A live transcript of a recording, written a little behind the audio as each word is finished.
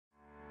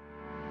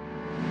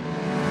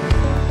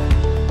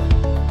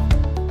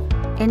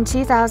In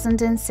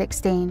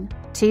 2016,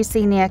 two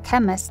senior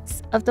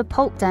chemists of the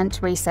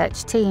Pulpdent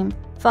research team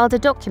filed a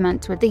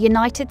document with the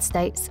United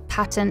States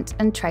Patent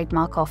and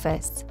Trademark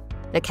Office.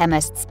 The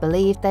chemists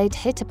believed they'd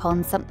hit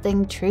upon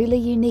something truly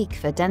unique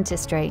for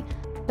dentistry,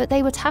 but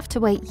they would have to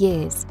wait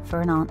years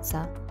for an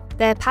answer.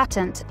 Their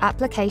patent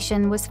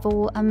application was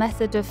for a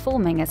method of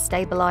forming a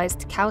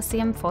stabilized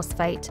calcium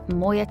phosphate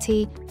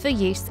moiety for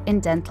use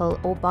in dental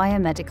or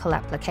biomedical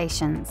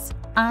applications,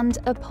 and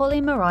a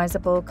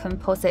polymerizable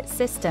composite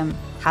system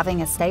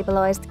having a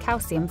stabilized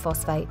calcium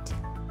phosphate.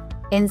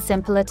 In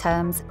simpler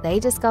terms, they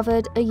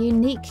discovered a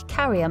unique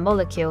carrier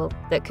molecule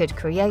that could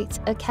create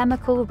a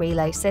chemical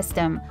relay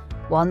system,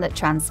 one that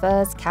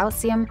transfers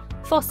calcium,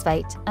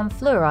 phosphate, and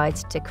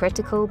fluoride to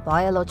critical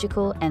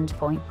biological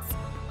endpoints.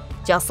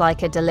 Just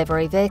like a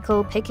delivery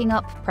vehicle picking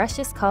up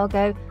precious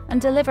cargo and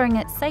delivering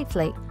it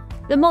safely,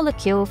 the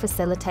molecule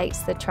facilitates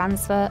the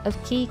transfer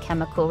of key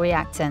chemical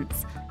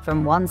reactants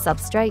from one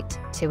substrate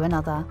to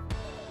another.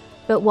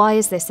 But why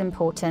is this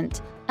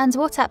important, and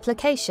what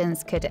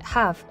applications could it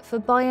have for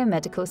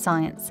biomedical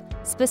science,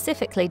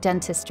 specifically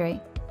dentistry?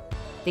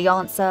 The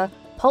answer: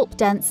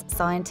 Pulpdent's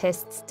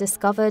scientists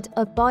discovered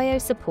a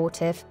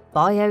biosupportive,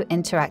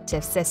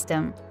 biointeractive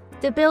system.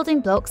 The building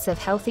blocks of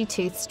healthy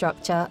tooth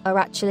structure are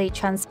actually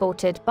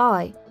transported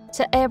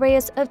to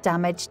areas of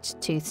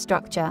damaged tooth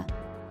structure,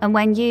 and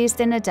when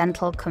used in a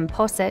dental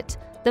composite,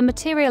 the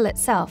material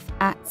itself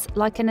acts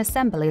like an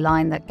assembly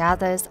line that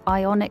gathers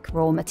ionic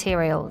raw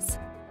materials.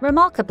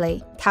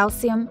 Remarkably,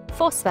 calcium,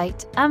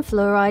 phosphate, and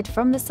fluoride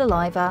from the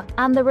saliva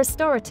and the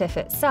restorative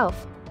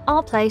itself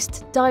are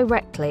placed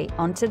directly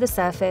onto the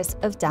surface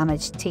of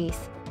damaged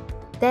teeth.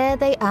 There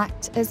they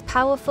act as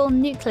powerful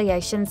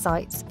nucleation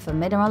sites for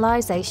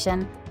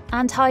mineralization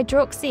and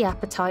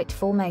hydroxyapatite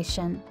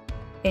formation.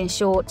 In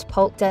short,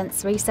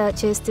 Pulpdent's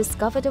researchers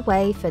discovered a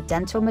way for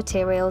dental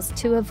materials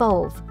to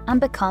evolve and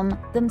become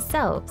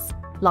themselves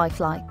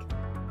lifelike.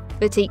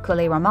 But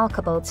equally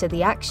remarkable to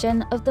the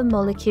action of the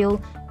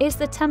molecule is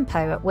the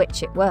tempo at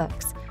which it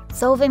works,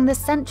 solving the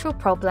central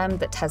problem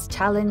that has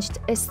challenged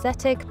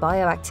aesthetic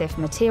bioactive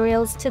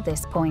materials to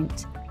this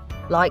point.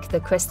 Like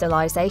the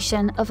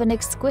crystallization of an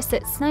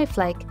exquisite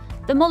snowflake,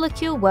 the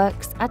molecule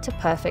works at a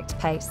perfect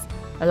pace,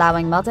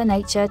 allowing Mother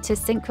Nature to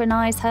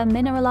synchronize her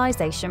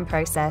mineralization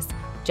process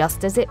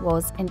just as it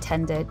was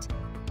intended.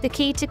 The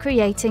key to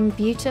creating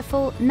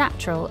beautiful,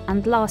 natural,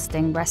 and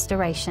lasting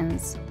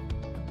restorations.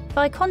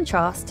 By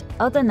contrast,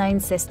 other known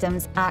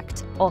systems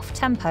act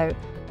off-tempo,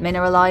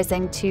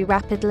 mineralizing too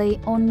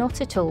rapidly or not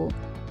at all,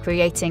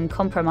 creating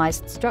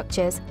compromised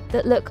structures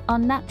that look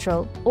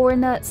unnatural or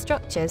inert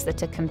structures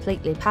that are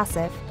completely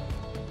passive.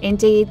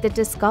 Indeed, the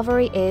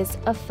discovery is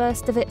a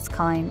first of its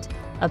kind,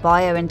 a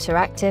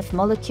biointeractive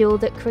molecule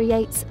that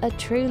creates a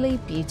truly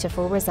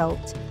beautiful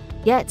result.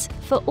 Yet,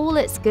 for all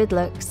its good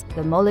looks,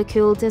 the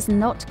molecule does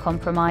not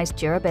compromise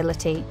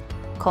durability.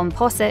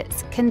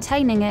 Composites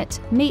containing it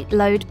meet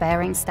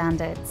load-bearing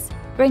standards,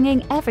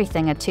 bringing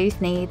everything a tooth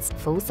needs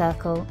full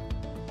circle.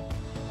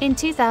 In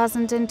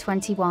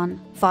 2021,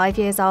 5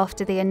 years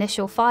after the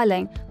initial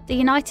filing, the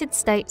United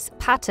States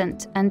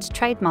Patent and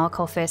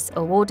Trademark Office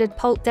awarded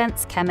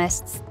Pulpdent's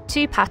chemists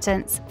 2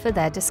 patents for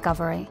their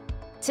discovery.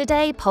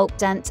 Today,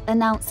 Pulpdent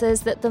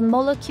announces that the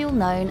molecule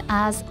known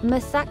as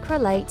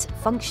methacrylate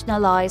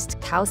functionalized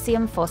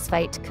calcium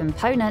phosphate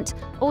component,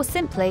 or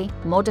simply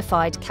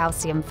modified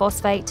calcium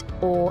phosphate,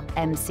 or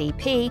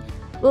MCP,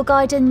 will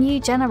guide a new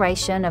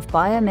generation of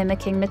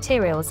biomimicking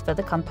materials for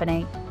the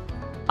company.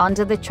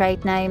 Under the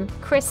trade name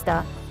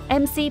Crysta,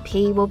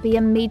 MCP will be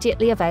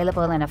immediately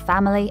available in a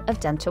family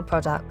of dental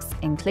products,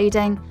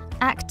 including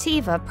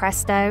Activa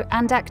Presto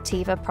and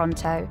Activa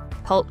Pronto,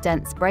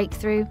 Pulpdent's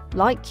breakthrough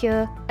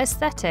Light-Cure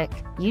Esthetic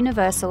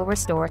Universal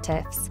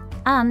Restoratives,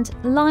 and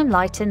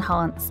Lime-Lite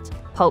Enhanced,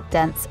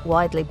 Pulpdent's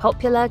widely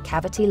popular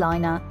cavity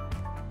liner.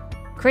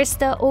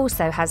 Crysta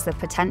also has the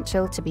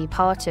potential to be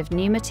part of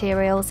new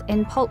materials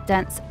in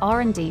Pulpdent's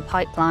R&D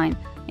pipeline,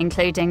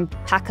 including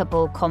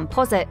packable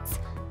composites,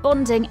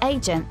 bonding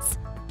agents,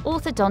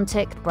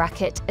 orthodontic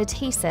bracket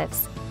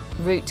adhesives,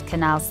 root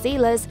canal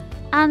sealers,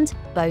 and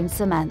bone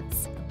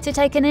cements. To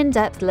take an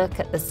in-depth look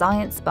at the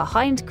science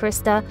behind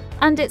Crysta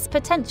and its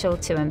potential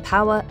to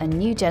empower a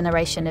new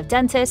generation of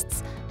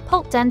dentists,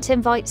 Pulpdent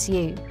invites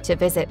you to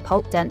visit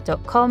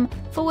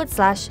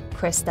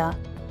pulpdent.com/Crysta.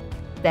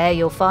 There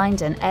you'll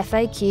find an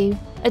FAQ,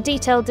 a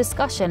detailed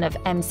discussion of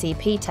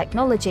MCP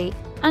technology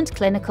and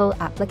clinical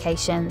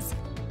applications.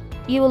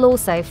 You will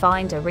also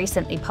find a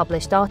recently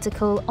published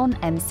article on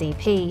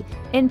MCP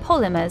in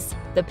Polymers,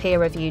 the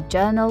peer-reviewed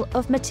Journal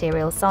of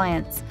Material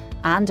Science,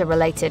 and a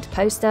related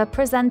poster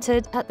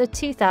presented at the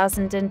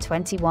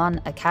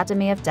 2021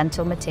 Academy of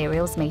Dental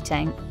Materials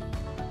meeting.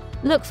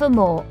 Look for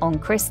more on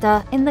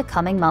Crysta in the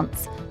coming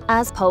months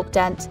as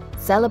Pulpdent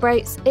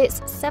celebrates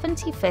its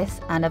 75th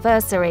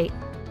anniversary,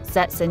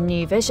 sets a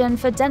new vision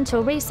for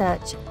dental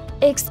research,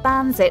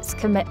 expands its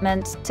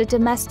commitment to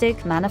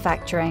domestic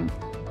manufacturing,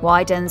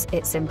 widens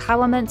its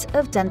empowerment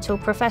of dental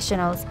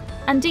professionals,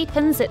 and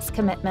deepens its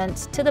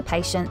commitment to the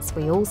patients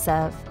we all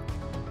serve.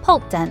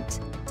 Pulpdent,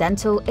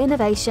 dental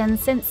innovation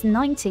since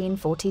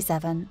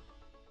 1947.